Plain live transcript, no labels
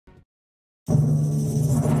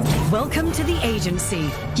Welcome to the agency.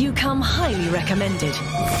 You come highly recommended.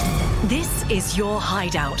 This is your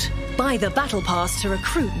hideout. Buy the battle pass to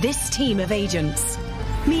recruit this team of agents.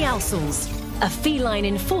 Meowscles, a feline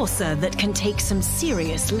enforcer that can take some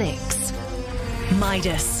serious licks.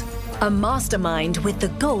 Midas, a mastermind with the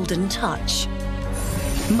golden touch.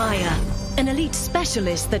 Maya, an elite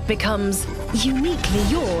specialist that becomes uniquely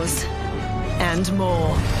yours. And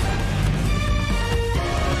more.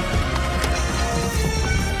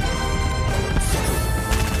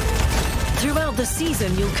 Throughout the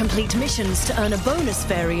season, you'll complete missions to earn a bonus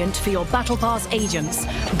variant for your Battle Pass agents,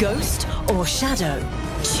 Ghost or Shadow.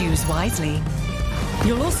 Choose wisely.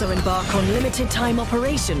 You'll also embark on limited-time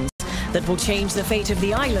operations that will change the fate of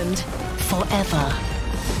the island forever.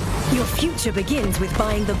 Your future begins with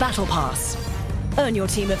buying the Battle Pass. Earn your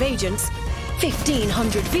team of agents,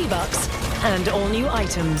 1,500 V-Bucks, and all new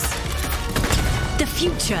items. The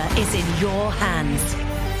future is in your hands.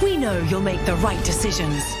 We know you'll make the right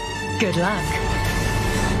decisions. Good luck.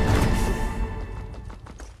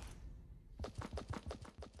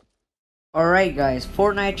 Alright guys,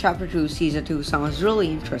 Fortnite Chapter 2 Season 2 sounds really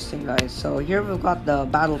interesting guys. So here we've got the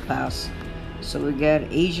Battle Pass. So we get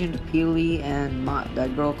Agent Peely and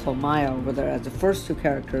that girl called Maya over there as the first two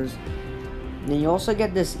characters. Then you also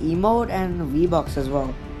get this emote and V-Bucks as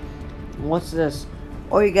well. What's this?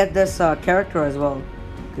 Oh, you get this character as well.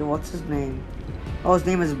 Okay, what's his name? Oh, his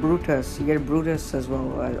name is Brutus. You get Brutus as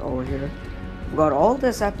well over here. We've got all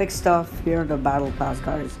this epic stuff here in the Battle Pass,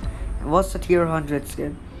 guys. And what's the tier 100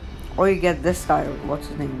 skin? Or you get this guy. What's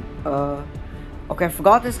his name? Okay, I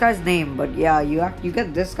forgot this guy's name, but yeah, you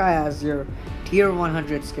get this guy as your tier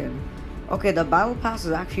 100 skin. Okay, the Battle Pass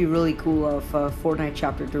is actually really cool of Fortnite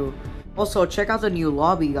Chapter 2. Also, check out the new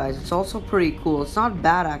lobby, guys. It's also pretty cool. It's not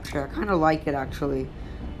bad, actually. I kind of like it, actually.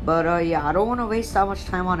 But yeah, I don't want to waste that much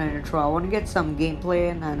time on an intro. I want to get some gameplay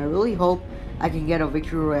in, and I really hope I can get a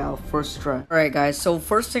victory royale first try. Alright guys, so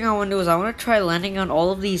first thing I want to do is I want to try landing on all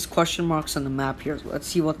of these question marks on the map here. Let's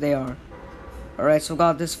see what they are. Alright, so we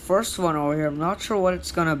got this first one over here. I'm not sure what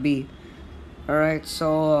it's gonna be. Alright,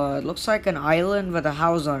 so it looks like an island with a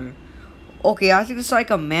house on it. Okay, I think it's like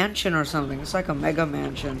a mansion or something. It's like a mega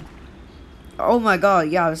mansion. Oh my god,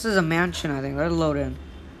 yeah, this is a mansion, I think. Let it load in.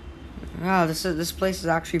 Wow, this place is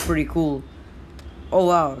actually pretty cool. Oh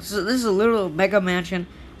wow, this is a little mega mansion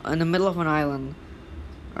in the middle of an island.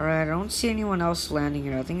 Alright, I don't see anyone else landing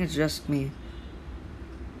here. I think it's just me.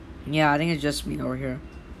 Yeah, I think it's just me over here.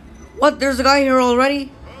 What? There's a guy here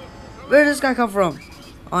already? Where did this guy come from?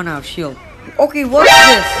 Oh no, shield. Okay, what is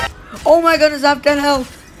this? Oh my goodness, I have 10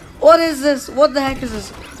 health. What is this? What the heck is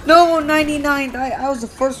this? No, 99. I was the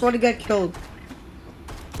first one to get killed.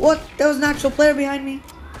 What? There was an actual player behind me?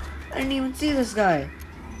 I didn't even see this guy.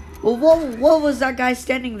 Well, what was that guy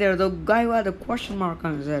standing there? The guy who had a question mark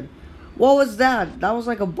on his head. What was that? That was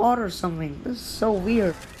like a bot or something. This is so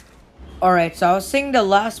weird. Alright, so I was saying the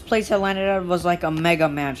last place I landed at was like a mega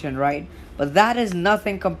mansion, right? But that is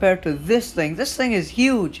nothing compared to this thing. This thing is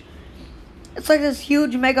huge. It's like this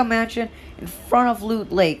huge mega mansion in front of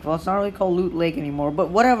Loot Lake. Well, it's not really called Loot Lake anymore, but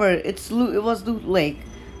whatever. It was Loot Lake.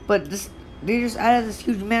 But they just added this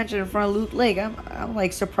huge mansion in front of Loot Lake. I'm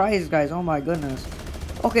like surprised, guys. Oh my goodness.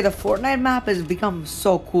 Okay, the Fortnite map has become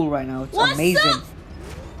so cool right now. It's amazing. Up?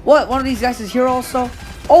 What? One of these guys is here also?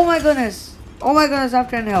 Oh my goodness. Oh my goodness, I have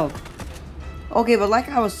 10 health. Okay, but like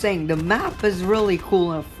I was saying, the map is really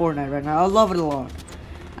cool in Fortnite right now. I love it a lot.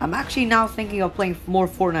 I'm actually now thinking of playing more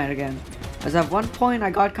Fortnite again. Because at one point, I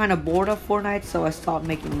got kind of bored of Fortnite, so I stopped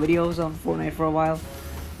making videos on Fortnite for a while.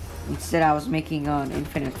 Instead, I was making an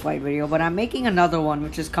Infinite Flight video. But I'm making another one,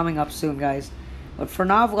 which is coming up soon, guys. But for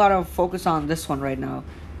now, I've got to focus on this one right now.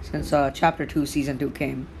 Since Chapter 2 Season 2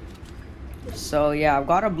 came. So, yeah, I've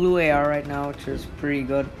got a blue AR right now, which is pretty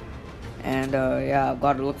good. And, yeah, I've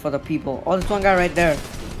got to look for the people. Oh, there's one guy right there.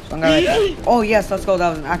 There's one guy right there. Oh, yes, let's go. That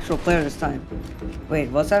was an actual player this time. Wait,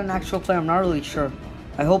 was that an actual player? I'm not really sure.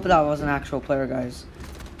 I hope that was an actual player, guys.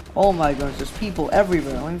 Oh my goodness, there's people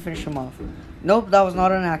everywhere. Let me finish him off. Nope, that was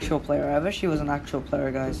not an actual player. I wish he was an actual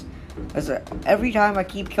player, guys. Every time I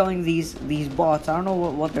keep killing these bots, I don't know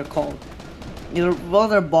what they're called. Well,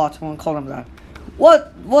 they're bots. I won't call them that.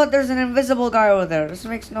 What? There's an invisible guy over there. This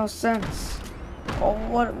makes no sense. Oh,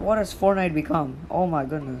 what has Fortnite become? Oh my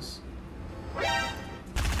goodness.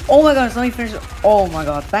 Oh my goodness, let me finish. Oh my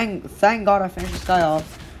god, thank god I finished this guy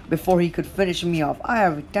off before he could finish me off. I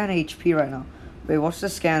have 10 HP right now. Wait, what's the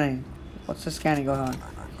scanning? What's the scanning going on?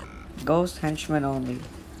 Ghost henchman only.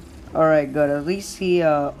 Alright, good. At least he,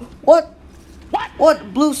 What?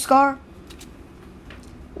 What? Blue scar?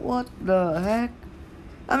 What the heck?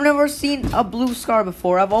 I've never seen a blue scar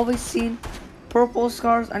before. I've always seen purple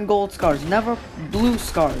scars and gold scars, never blue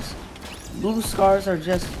scars. Blue scars are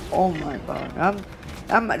just, oh my god.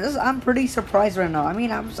 I'm pretty surprised right now. I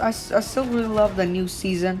mean, I still really love the new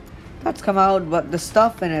season that's come out, but the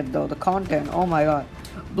stuff in it though, the content, oh my god.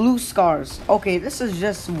 Blue scars. Okay, this is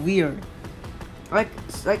just weird. Like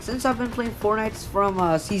since I've been playing Fortnite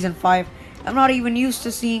from season 5, I'm not even used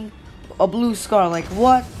to seeing a blue scar. Like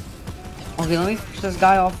what? Okay, let me finish this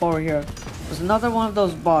guy off over here. There's another one of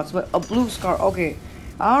those bots, but a blue scar. Okay,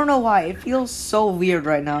 I don't know why it feels so weird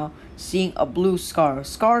right now seeing a blue scar.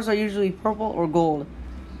 Scars are usually purple or gold.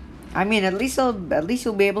 I mean, at least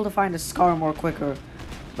you'll be able to find a scar more quicker.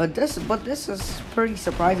 But this is pretty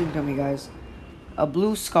surprising to me, guys. A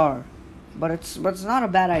blue scar, but it's not a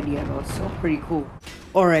bad idea though. It's still pretty cool.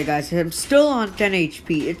 Alright guys, I'm still on 10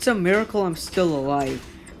 HP. It's a miracle I'm still alive.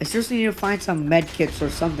 I seriously need to find some med kits or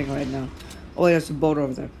something right now. Oh, there's a boat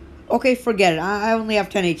over there. Okay, forget it. I only have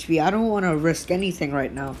 10 HP. I don't want to risk anything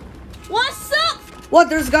right now. What's up? What?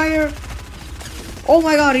 There's a guy here? Oh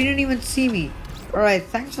my god, he didn't even see me. Alright,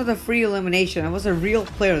 thanks for the free elimination. I was a real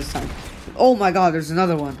player this time. Oh my god, there's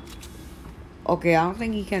another one. Okay, I don't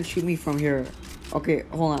think he can shoot me from here. Okay,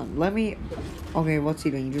 hold on. Let me... Okay, what's he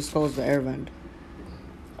doing? He just closed the air vent.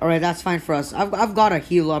 Alright, that's fine for us. I've got to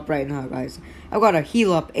heal up right now, guys. I've got to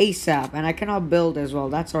heal up ASAP. And I cannot build as well.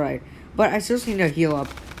 That's alright. But I seriously need to heal up.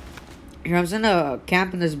 Here, I'm just gonna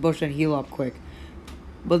camp in this bush and heal up quick.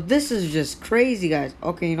 But this is just crazy, guys.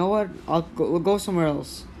 Okay, you know what? We'll go somewhere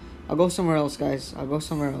else. I'll go somewhere else, guys. I'll go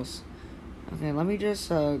somewhere else. Okay, let me just...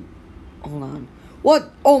 hold on.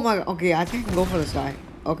 What? Oh my... Okay, I think I can go for this guy.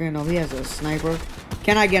 Okay, no, he has a sniper.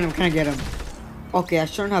 Can I get him? Can I get him? Okay, I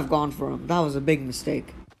shouldn't have gone for him. That was a big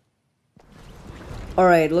mistake.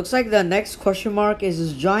 Alright, looks like the next question mark is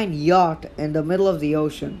this giant yacht in the middle of the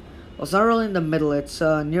ocean. Well, it's not really in the middle. It's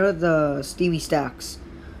near the steamy stacks.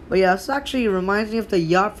 But yeah, this actually reminds me of the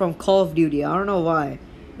yacht from Call of Duty. I don't know why.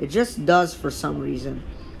 It just does for some reason.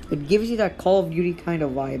 It gives you that Call of Duty kind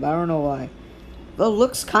of vibe. I don't know why. Well, it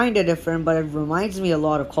looks kind of different, but it reminds me a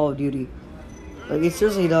lot of Call of Duty. Like, it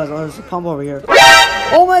seriously does. Oh, there's a pump over here.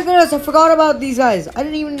 Oh my goodness, I forgot about these guys. I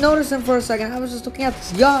didn't even notice them for a second. I was just looking at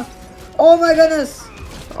this yacht. Oh my goodness.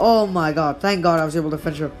 Oh my god. Thank god I was able to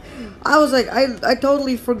finish him. I was like, I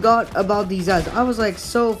totally forgot about these guys. I was like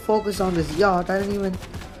so focused on this yacht. I didn't even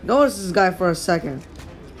notice this guy for a second.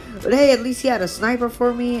 But hey, at least he had a sniper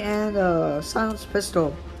for me and a silenced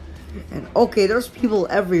pistol. And okay, there's people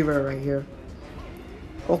everywhere right here.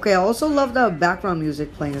 Okay, I also love the background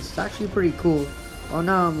music playing. It's actually pretty cool. Oh,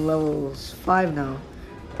 now I'm level 5 now.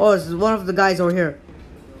 Oh, this is one of the guys over here.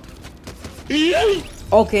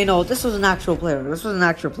 Okay, no, this was an actual player. This was an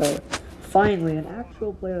actual player. Finally, an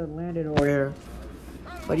actual player landed over here.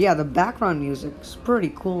 But yeah, the background music is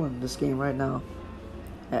pretty cool in this game right now.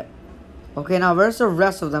 Okay, now where's the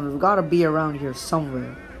rest of them? They've got to be around here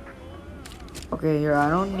somewhere. Okay, here, I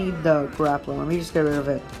don't need the grappler. Let me just get rid of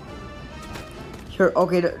it. Here,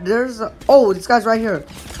 okay, there's a... Oh, this guy's right here.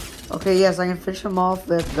 Okay, yes, I can finish him off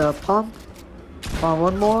with the pump.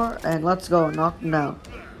 One more, and let's go. Knock him down.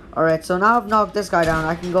 Alright, so now I've knocked this guy down.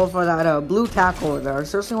 I can go for that blue tack over there. I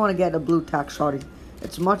seriously want to get a blue tack shotty.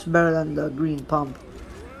 It's much better than the green pump.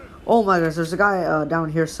 Oh my gosh, there's a guy down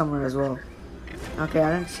here somewhere as well. Okay,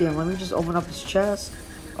 I didn't see him. Let me just open up his chest.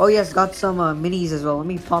 Oh yes, got some minis as well. Let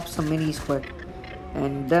me pop some minis quick.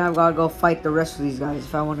 And then I've got to go fight the rest of these guys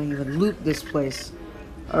if I want to even loot this place.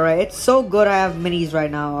 Alright, it's so good I have minis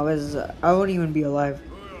right now. I won't even be alive.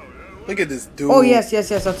 Look at this dude. Oh yes,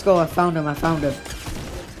 let's go. I found him.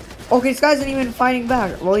 Okay, this guy isn't even fighting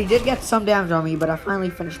back. Well, he did get some damage on me, but I finally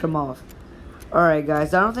finished him off. Alright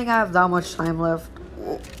guys, I don't think I have that much time left.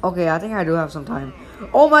 Okay, I think I do have some time.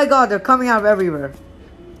 Oh my god, they're coming out of everywhere.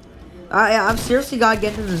 I've seriously got to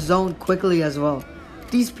get into the zone quickly as well.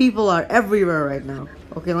 These people are everywhere right now.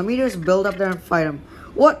 Okay, let me just build up there and fight them.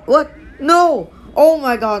 What? No! Oh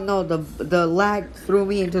my god, no. The lag threw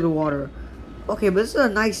me into the water. Okay, but this is a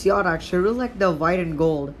nice yacht actually. I really like the white and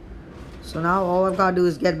gold. So now all I've got to do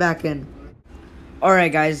is get back in.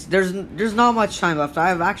 Alright guys, there's not much time left.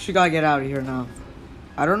 I've actually got to get out of here now.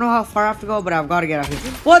 I don't know how far I have to go, but I've got to get out of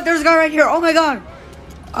here. What? There's a guy right here. Oh my god.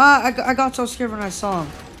 I got so scared when I saw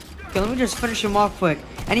him. Okay, let me just finish him off quick.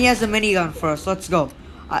 And he has a minigun for us. Let's go.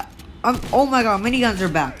 Oh my god, miniguns are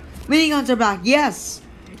back. Miniguns are back. Yes.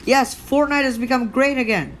 Yes, Fortnite has become great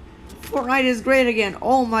again. Fortnite is great again.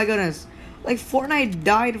 Oh my goodness. Like, Fortnite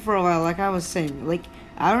died for a while, like I was saying. Like,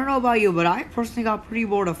 I don't know about you, but I personally got pretty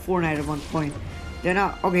bored of Fortnite at one point. Then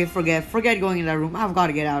okay, forget going in that room. I've got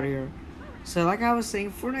to get out of here. So like I was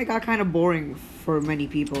saying, Fortnite got kind of boring for many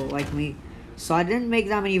people like me. So I didn't make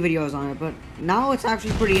that many videos on it, but now it's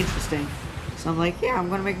actually pretty interesting. So I'm like, yeah, I'm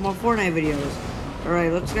gonna make more Fortnite videos.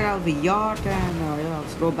 Alright, let's get out of the yacht and yeah,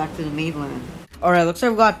 let's go back to the mainland. Alright, looks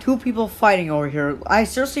like we've got two people fighting over here. I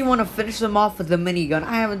seriously want to finish them off with the minigun.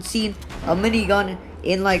 I haven't seen a minigun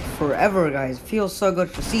in like forever, guys. It feels so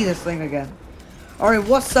good to see this thing again. Alright,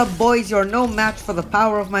 what's up, boys? You're no match for the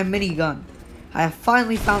power of my minigun. I have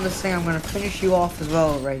finally found this thing. I'm gonna finish you off as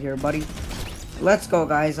well right here, buddy. Let's go,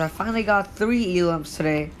 guys. I finally got 3 elims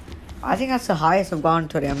today. I think that's the highest I've gone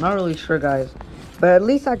today. I'm not really sure, guys. But at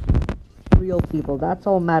least I real people. That's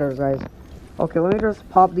all matters, guys. Okay, let me just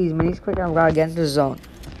pop these minis quick. I'm gonna get into the zone.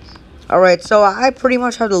 Alright, so I pretty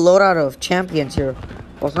much have the loadout of champions here.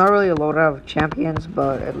 Well, it's not really a loadout of champions,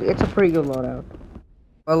 but it's a pretty good loadout.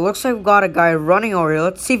 Well, it looks like we've got a guy running over here.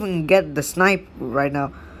 Let's see if we can get the snipe right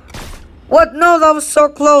now. What? No, that was so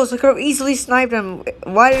close. I could have easily sniped him.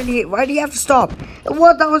 Why did he have to stop?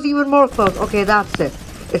 What? That was even more close. Okay, that's it.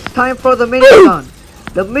 It's time for the minigun.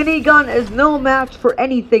 The minigun is no match for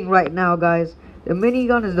anything right now, guys. The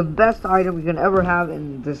minigun is the best item you can ever have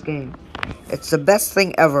in this game. It's the best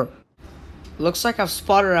thing ever. Looks like I've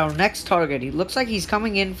spotted our next target. He looks like he's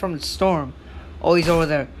coming in from the storm. Oh, he's over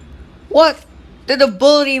there. What? Did the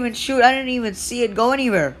bullet even shoot? I didn't even see it go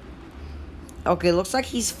anywhere. Okay, looks like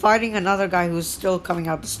he's fighting another guy who's still coming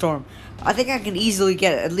out the storm. I think I can easily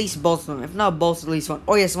get at least both of them. If not both, at least one.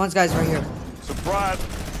 Oh yes, one guy's right here. Surprise!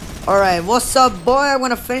 Alright, what's up, boy? I'm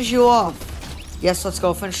gonna finish you off. Yes, let's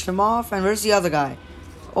go finish him off. And where's the other guy?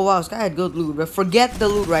 Oh wow, this guy had good loot. But forget the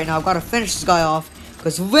loot right now. I've got to finish this guy off.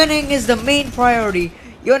 Because winning is the main priority.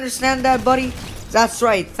 You understand that, buddy? That's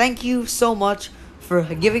right. Thank you so much for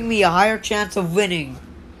giving me a higher chance of winning.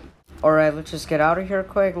 Alright, let's just get out of here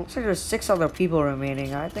quick. Looks like there's 6 other people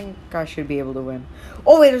remaining. I think I should be able to win.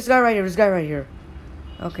 Oh wait, there's a guy right here. There's a guy right here.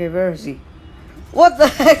 Okay, where is he? What the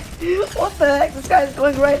heck? What the heck? This guy's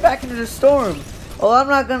going right back into the storm. Oh, I'm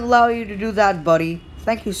not gonna allow you to do that, buddy.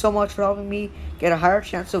 Thank you so much for helping me get a higher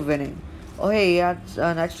chance of winning. Oh hey, he had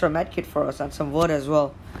an extra medkit for us and some wood as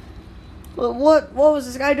well. What was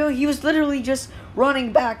this guy doing? He was literally just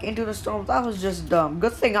running back into the storm. That was just dumb.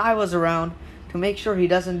 Good thing I was around to make sure he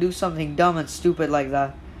doesn't do something dumb and stupid like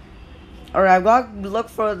that. Alright, I've got to look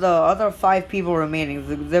for the other 5 people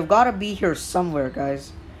remaining. They've got to be here somewhere,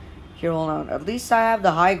 guys. Here, hold on. At least I have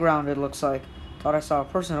the high ground, it looks like. Thought I saw a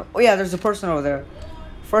person. Oh yeah, there's a person over there.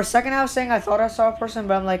 For a second I was saying I thought I saw a person,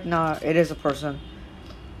 but I'm like, nah, it is a person.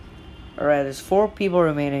 Alright, there's 4 people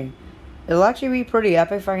remaining. It'll actually be pretty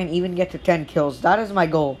epic if I can even get to 10 kills. That is my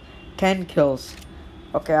goal. 10 kills.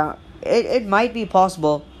 Okay, it might be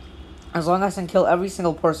possible. As long as I can kill every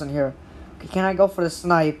single person here. Okay, can I go for the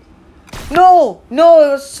snipe? No! No,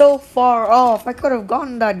 it was so far off. I could have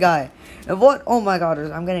gotten that guy. And what? Oh my god,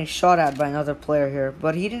 I'm getting shot at by another player here.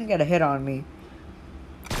 But he didn't get a hit on me.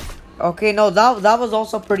 Okay, no, that was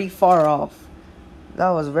also pretty far off. That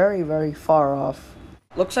was very, very far off.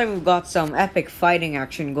 Looks like we've got some epic fighting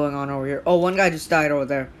action going on over here. Oh, one guy just died over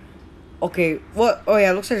there. Okay, what? Oh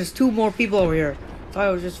yeah, looks like there's 2 more people over here. Thought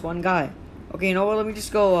it was just one guy. Okay, you know what? Let me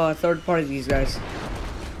just go third party these guys.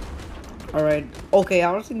 Alright. Okay,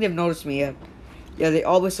 I don't think they've noticed me yet. Yeah, they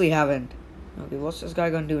obviously haven't. Okay, what's this guy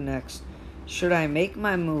gonna do next? Should I make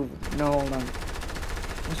my move? No, hold on.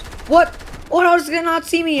 What? Oh, how does he not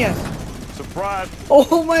see me yet? Surprise!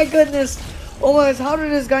 Oh my goodness. Oh my goodness, how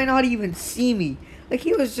did this guy not even see me? Like,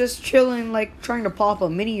 he was just chilling, like, trying to pop a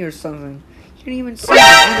mini or something. He didn't even see me.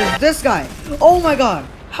 And there's this guy. Oh my god.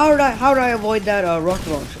 How did I avoid that rocket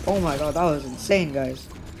launch? Oh my god, that was insane, guys.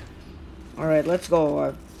 Alright, let's go.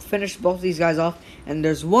 I finished both these guys off. And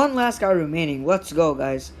there's one last guy remaining. Let's go,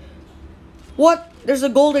 guys. What? There's a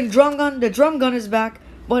golden drum gun. The drum gun is back.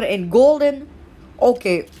 But in golden...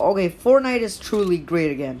 Okay, Fortnite is truly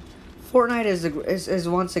great again. Fortnite is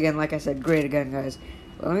once again, like I said, great again, guys.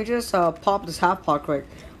 Let me just pop this half pot quick.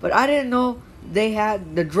 But I didn't know they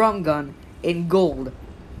had the drum gun in gold.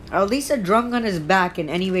 At least the drum gun is back in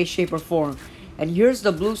any way, shape, or form. And here's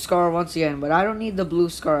the blue scar once again. But I don't need the blue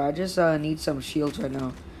scar. I just need some shields right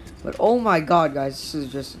now. But oh my god, guys. This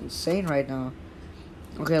is just insane right now.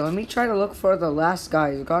 Okay, let me try to look for the last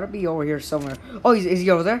guy. He's got to be over here somewhere. Oh, is he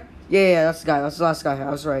over there? Yeah, that's the guy. That's the last guy. I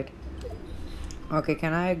was right. Okay,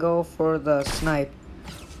 can I go for the snipe?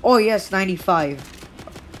 Oh, yes, 95.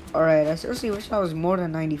 Alright, I seriously wish I was more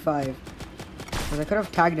than 95. Because I could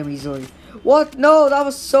have tagged him easily. What? No, that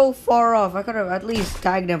was so far off. I could have at least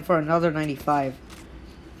tagged him for another 95.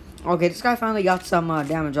 Okay, this guy finally got some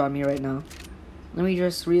damage on me right now. Let me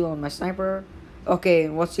just reload my sniper. Okay,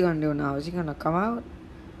 what's he gonna do now? Is he gonna come out?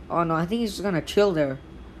 Oh no, I think he's just gonna chill there.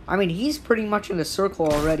 I mean, he's pretty much in the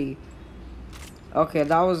circle already. Okay,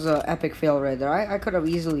 that was an epic fail right there. I could have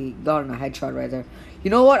easily gotten a headshot right there. You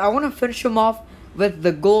know what? I want to finish him off with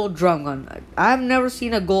the gold drum gun. I've never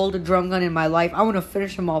seen a gold drum gun in my life. I want to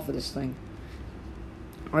finish him off with this thing.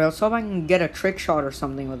 Alright, let's hope I can get a trick shot or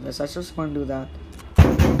something with this. I just want to do that.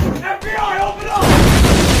 FBI, open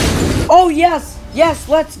up! Oh, yes! Yes,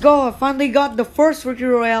 let's go! I finally got the first Victory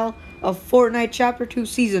Royale of Fortnite Chapter 2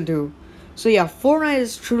 Season 2. So yeah, Fortnite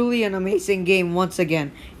is truly an amazing game once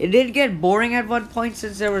again. It did get boring at one point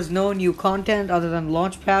since there was no new content other than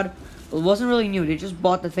Launchpad. It wasn't really new, they just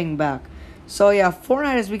bought the thing back. So yeah,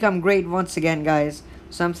 Fortnite has become great once again, guys.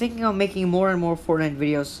 So I'm thinking of making more and more Fortnite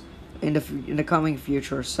videos in the coming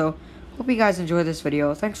future. So hope you guys enjoyed this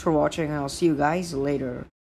video. Thanks for watching, and I'll see you guys later.